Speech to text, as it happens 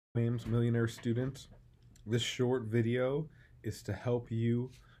Name's Millionaire Students. This short video is to help you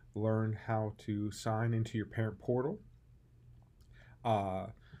learn how to sign into your parent portal.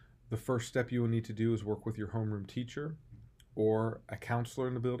 The first step you will need to do is work with your homeroom teacher or a counselor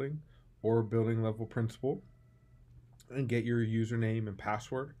in the building or a building level principal and get your username and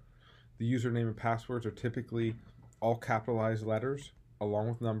password. The username and passwords are typically all capitalized letters along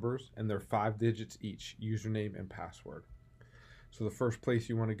with numbers, and they're 5 digits each, username and password. So the first place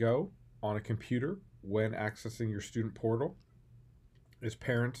you want to go on a computer when accessing your student portal is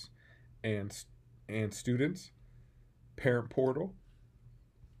Parents and Students, Parent Portal.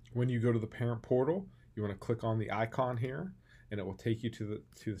 When you go to the Parent Portal, you want to click on the icon here, and it will take you to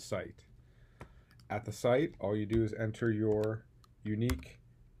the site. At the site, all you do is enter your unique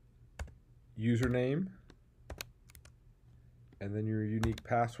username and then your unique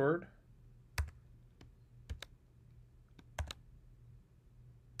password.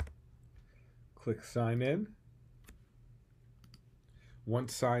 Click sign in.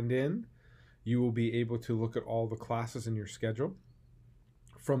 Once signed in, you will be able to look at all the classes in your schedule.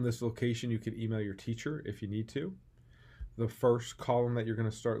 From this location, you can email your teacher if you need to. The first column that you're going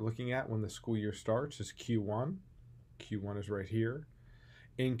to start looking at when the school year starts is Q1. Q1 is right here.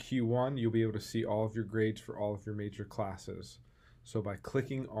 In Q1, you'll be able to see all of your grades for all of your major classes. So by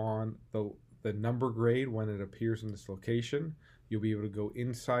clicking on the number grade when it appears in this location, you'll be able to go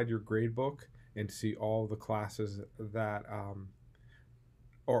inside your grade book and see all the classes that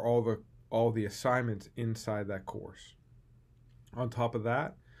or all the assignments inside that course. On top of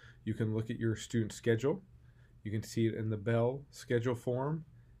that, you can look at your student schedule. You can see it in the Bell schedule form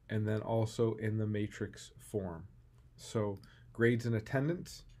and then also in the matrix form. So grades and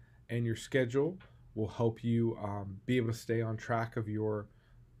attendance and your schedule will help you be able to stay on track of your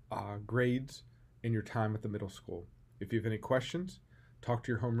grades in your time at the middle school. If you have any questions, talk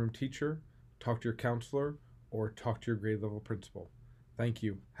to your homeroom teacher, talk to your counselor, or talk to your grade level principal. Thank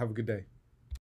you. Have a good day.